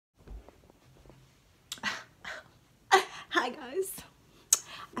guys,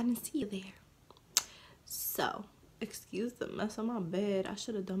 I didn't see you there. So excuse the mess on my bed. I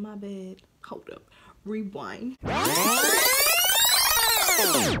should have done my bed. Hold up, rewind.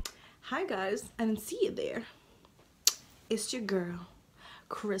 Hi guys, I didn't see you there. It's your girl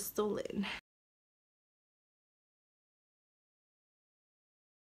Krystal Lynne.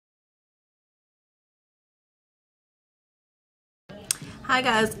 Hi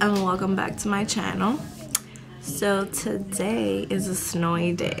guys, and welcome back to my channel. So today is a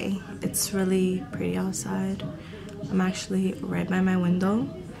snowy day. It's really pretty outside. I'm actually right by my window,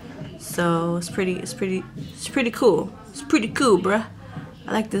 so it's pretty cool. It's pretty cool, bruh.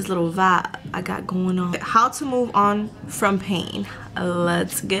 I like this little vibe I got going on. How to move on from pain.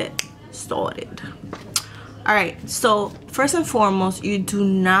 Let's get started. All right, so first and foremost, you do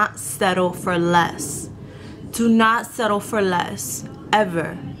not settle for less. Do not settle for less,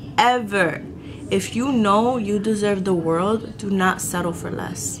 ever. If you know you deserve the world, do not settle for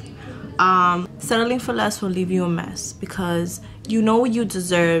less. Settling for less will leave you a mess, because you know what you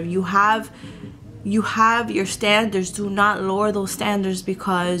deserve. You have your standards. Do not lower those standards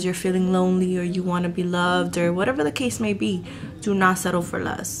because you're feeling lonely or you want to be loved or whatever the case may be. Do not settle for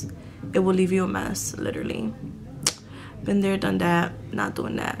less. It will leave you a mess, literally. Been there, done that. Not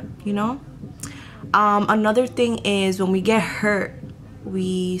doing that, you know. Another thing is, when we get hurt,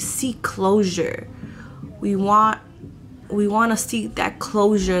 we seek closure. We want to seek that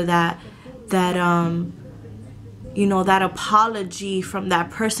closure, that you know, that apology from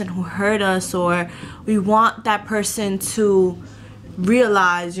that person who hurt us, or we want that person to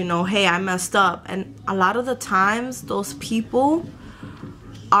realize, you know, hey, I messed up. And a lot of the times those people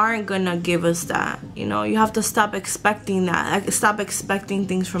aren't gonna give us that. You know, you have to stop expecting that. Like, stop expecting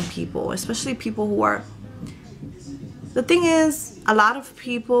things from people, especially people who are, the thing is, a lot of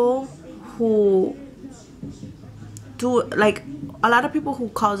people who do, like, a lot of people who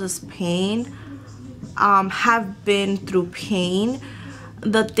cause us pain have been through pain.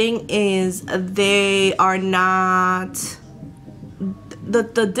 The thing is, they are not,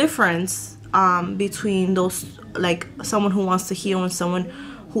 the difference between those, like someone who wants to heal and someone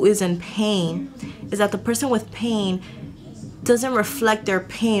who is in pain, is that the person with pain doesn't reflect their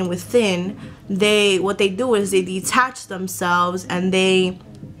pain within. What they do is they detach themselves, and they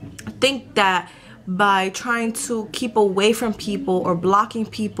think that by trying to keep away from people or blocking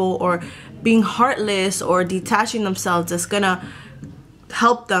people or being heartless or detaching themselves, it's gonna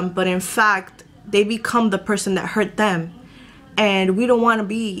help them. But in fact, they become the person that hurt them. And we don't want to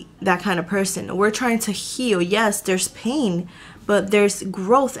be that kind of person. We're trying to heal. Yes, there's pain, but there's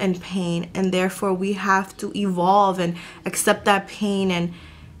growth in pain, and therefore we have to evolve and accept that pain,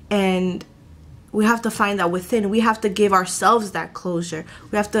 and we have to find that within. We have to give ourselves that closure.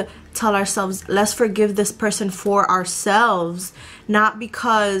 We have to tell ourselves, let's forgive this person for ourselves, not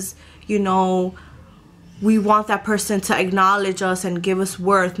because, you know, we want that person to acknowledge us and give us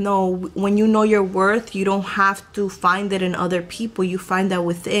worth. No, when you know your worth, you don't have to find it in other people. You find that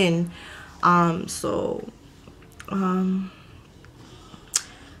within.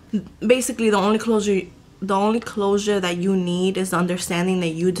 Basically, the only closure that you need is the understanding that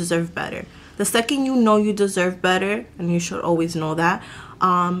you deserve better. The second you know you deserve better, and you should always know that,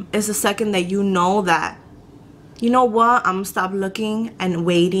 is the second that you know that, you know what, I'm gonna stop looking and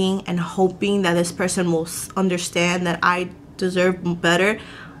waiting and hoping that this person will understand that I deserve better,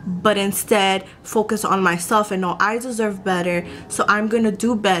 but instead focus on myself and know I deserve better, so I'm gonna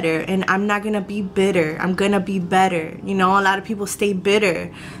do better, and I'm not gonna be bitter. I'm gonna be better. You know, a lot of people stay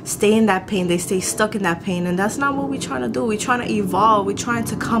bitter, stay in that pain, they stay stuck in that pain, and that's not what we're trying to do. We're trying to evolve, we're trying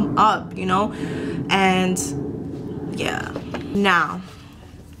to come up, you know. And yeah, now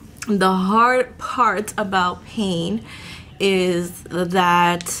the hard part about pain is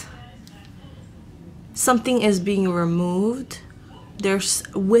that something is being removed. There's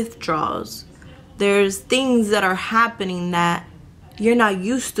withdrawals. There's things that are happening that you're not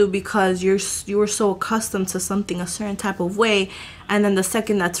used to because you were so accustomed to something a certain type of way, and then the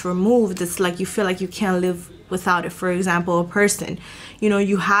second that's removed, it's like you feel like you can't live without it. For example, a person, you know,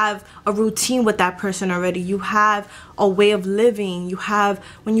 you have a routine with that person already. You have a way of living. You have,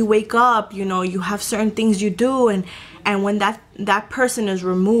 when you wake up, you know, you have certain things you do, and when that person is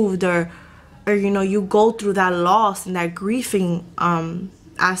removed, or you know, you go through that loss and that grieving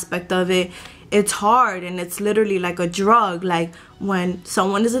aspect of it, it's hard, and it's literally like a drug. Like when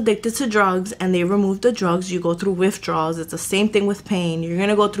someone is addicted to drugs and they remove the drugs, you go through withdrawals. It's the same thing with pain. You're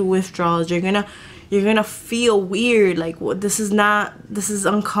gonna go through withdrawals. You're gonna feel weird, like, what, this is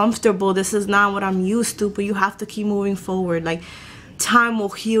uncomfortable, this is not what I'm used to, but you have to keep moving forward. Like, time will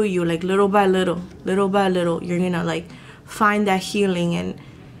heal you, like, little by little, you're gonna like find that healing. And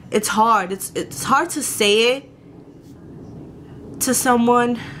it's hard. It's hard to say it to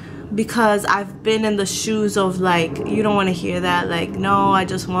someone, because I've been in the shoes of like, you don't want to hear that. Like, no, I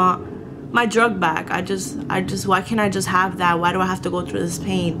just want my drug back. I just why can't I just have that? Why do I have to go through this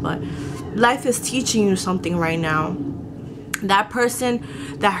pain? But life is teaching you something right now. That person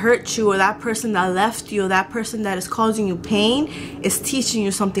that hurt you, or that person that left you, or that person that is causing you pain is teaching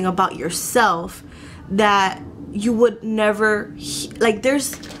you something about yourself that you would never like.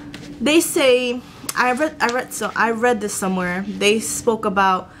 They say, I read this somewhere. They spoke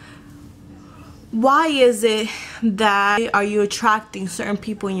about, why is it that are you attracting certain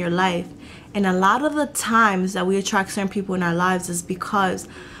people in your life? And a lot of the times that we attract certain people in our lives is because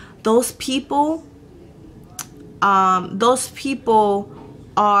those people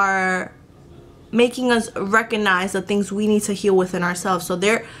are making us recognize the things we need to heal within ourselves. So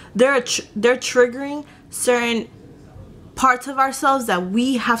they're triggering certain parts of ourselves that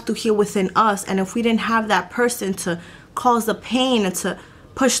we have to heal within us. And if we didn't have that person to cause the pain and to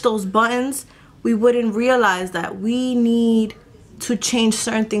push those buttons, we wouldn't realize that we need to change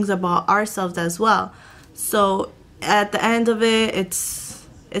certain things about ourselves as well. So at the end of it,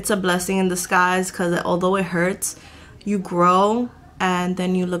 it's a blessing in disguise, because although it hurts, you grow, and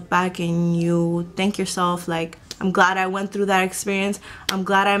then you look back and you thank yourself, like, I'm glad I went through that experience. I'm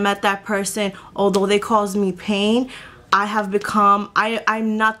glad I met that person. Although they caused me pain, I have become,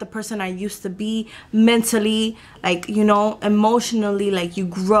 I'm not the person I used to be mentally, like, you know, emotionally. Like, you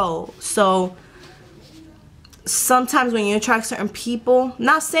grow. So sometimes when you attract certain people,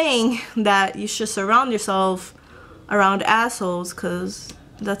 not saying that you should surround yourself around assholes, because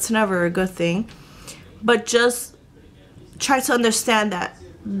that's never a good thing, but just try to understand that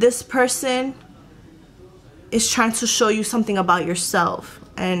this person is trying to show you something about yourself.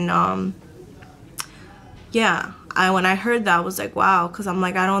 And yeah, when I heard that, I was like, wow, because I'm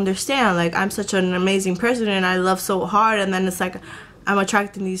like, I don't understand. Like, I'm such an amazing person and I love so hard, and then it's like I'm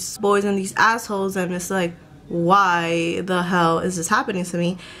attracting these boys and these assholes, and it's like, why the hell is this happening to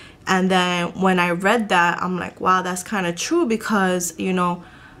me? And then when I read that, I'm like, wow, that's kind of true, because, you know,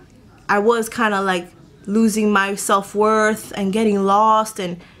 I was kind of like losing my self-worth and getting lost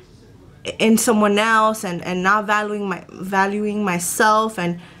and in someone else, and not valuing myself,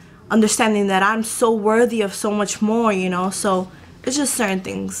 and understanding that I'm so worthy of so much more, you know. So it's just certain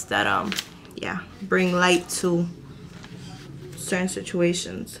things that yeah, bring light to certain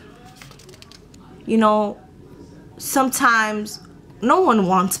situations. You know, sometimes no one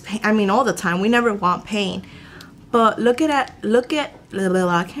wants pain. I mean, all the time, we never want pain. But look at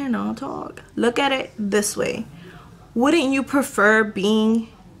I cannot talk. Look at it this way. Wouldn't you prefer being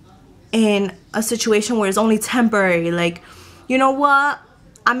in a situation where it's only temporary? Like, you know what?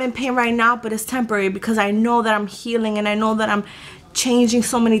 I'm in pain right now, but it's temporary, because I know that I'm healing, and I know that I'm changing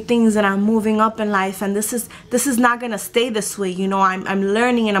so many things, and I'm moving up in life, and this is not gonna stay this way. You know, I'm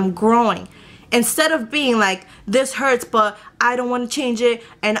learning and I'm growing. Instead of being like, this hurts, but I don't want to change it,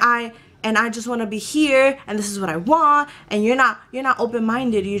 and I just want to be here, and this is what I want, and you're not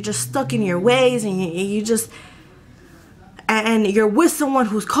open-minded. You're just stuck in your ways, and you just, and you're with someone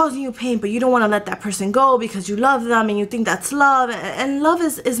who's causing you pain, but you don't want to let that person go because you love them and you think that's love. And love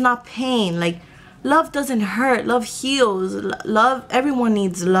is not pain. Like, love doesn't hurt. Love heals. Love, everyone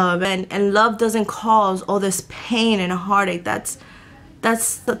needs love, and love doesn't cause all this pain and heartache. That's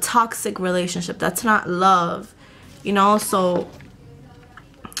the toxic relationship. That's not love, you know. So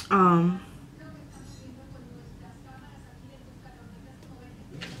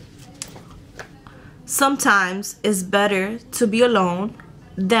sometimes it's better to be alone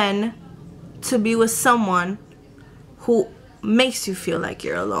than to be with someone who makes you feel like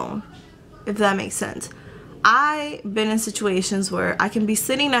you're alone, if that makes sense. I've been in situations where I can be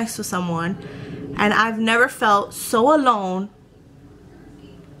sitting next to someone and I've never felt so alone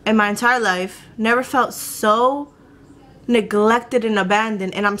in my entire life, never felt so neglected and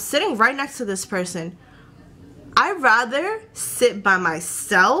abandoned, and I'm sitting right next to this person. I'd rather sit by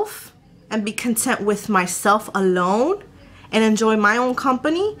myself and be content with myself alone and enjoy my own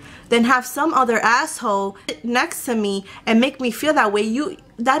company than have some other asshole sit next to me and make me feel that way. You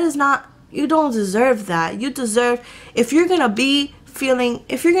don't deserve that. You deserve, if you're gonna be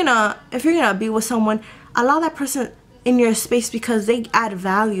with someone, allow that person in your space, because they add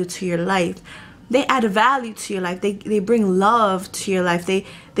value to your life. They add value to your life. They bring love to your life.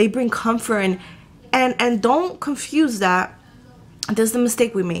 They bring comfort, and don't confuse that. This is the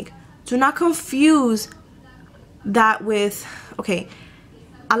mistake we make. Do not confuse that with, okay,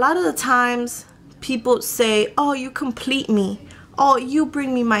 a lot of the times people say, oh, you complete me. Oh, you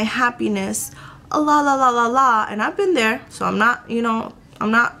bring me my happiness. And I've been there, so I'm not, you know,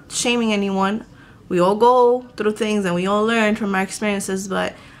 I'm not shaming anyone. We all go through things and we all learn from our experiences,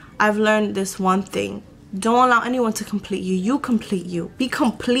 but I've learned this one thing. Don't allow anyone to complete you. You complete you. Be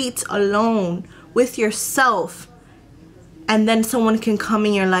complete alone with yourself, and then someone can come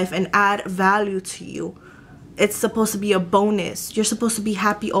in your life and add value to you. It's supposed to be a bonus. You're supposed to be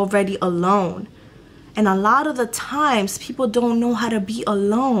happy already alone. And a lot of the times people don't know how to be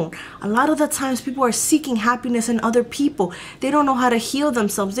alone. A lot of the times people are seeking happiness in other people. They don't know how to heal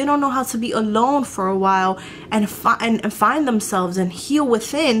themselves. They don't know how to be alone for a while and find themselves and heal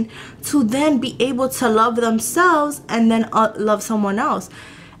within, to then be able to love themselves and then love someone else.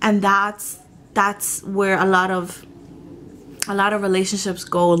 And that's where a lot of relationships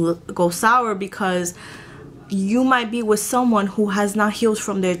go sour, because you might be with someone who has not healed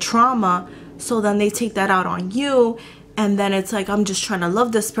from their trauma. So then they take that out on you, and then it's like, I'm just trying to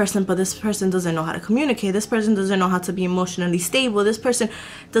love this person, but this person doesn't know how to communicate. This person doesn't know how to be emotionally stable. This person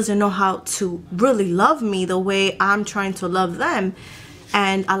doesn't know how to really love me the way I'm trying to love them.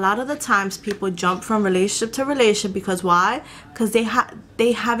 And a lot of the times people jump from relationship to relationship, because why? Because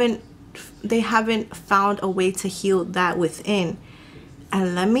they haven't found a way to heal that within.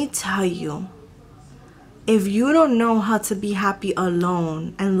 And let me tell you, if you don't know how to be happy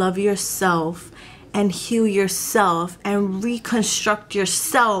alone and love yourself and heal yourself and reconstruct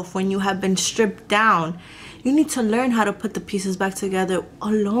yourself when you have been stripped down, you need to learn how to put the pieces back together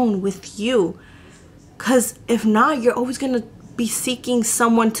alone with you. Because if not, you're always going to be seeking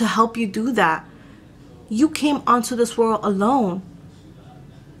someone to help you do that. You came onto this world alone.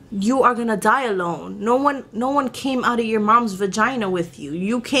 You are gonna die alone. No one came out of your mom's vagina with you.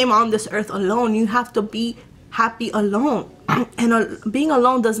 You came on this earth alone. You have to be happy alone. And being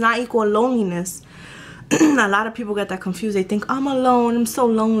alone does not equal loneliness. A lot of people get that confused. They think, I'm alone, I'm so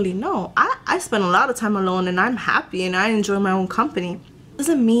lonely. No, I spend a lot of time alone, and I'm happy and I enjoy my own company. It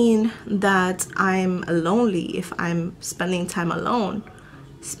doesn't mean that I'm lonely if I'm spending time alone.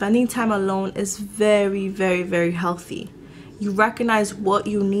 Spending time alone is very, very, very healthy. You recognize what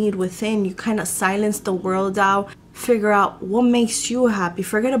you need within. You kind of silence the world out. Figure out what makes you happy.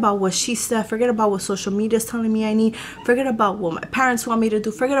 Forget about what she said. Forget about what social media is telling me I need. Forget about what my parents want me to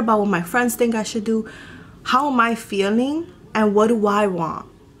do. Forget about what my friends think I should do. How am I feeling? And what do I want?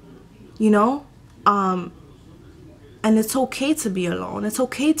 You know? And it's okay to be alone. It's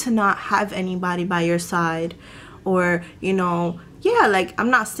okay to not have anybody by your side. Or, you know, yeah, like, I'm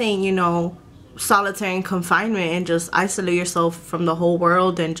not saying, you know, solitary confinement and just isolate yourself from the whole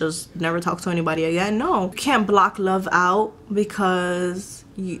world and just never talk to anybody again. No, you can't block love out, because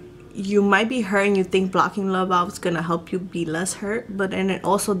you might be hurt and you think blocking love out is gonna help you be less hurt, but then it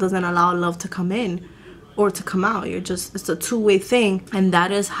also doesn't allow love to come in or to come out. It's a two-way thing. And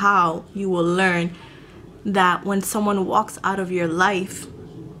that is how you will learn that when someone walks out of your life,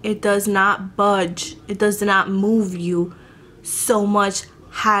 it does not budge, it does not move you so much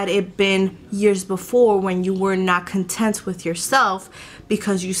had it been years before, when you were not content with yourself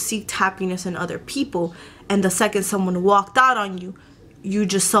because you seeked happiness in other people. And the second someone walked out on you, you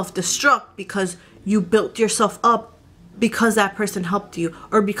just self-destruct because you built yourself up because that person helped you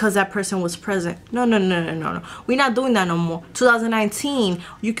or because that person was present. No. We're not doing that no more. 2019,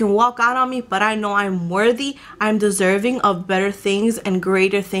 you can walk out on me, but I know I'm worthy. I'm deserving of better things and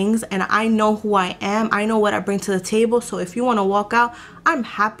greater things. And I know who I am. I know what I bring to the table. So if you want to walk out, I'm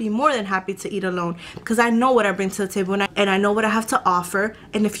happy, more than happy to eat alone, because I know what I bring to the table, and I know what I have to offer.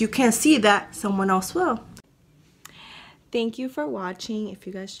 And if you can't see that, someone else will. Thank you for watching. If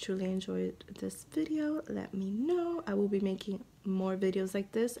you guys truly enjoyed this video, let me know. I will be making more videos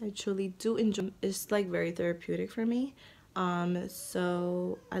like this. I truly do enjoy. It's like very therapeutic for me.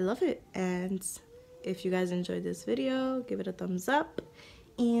 So I love it. And if you guys enjoyed this video, give it a thumbs up.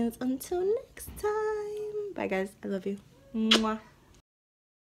 And until next time, bye guys. I love you. Mwah.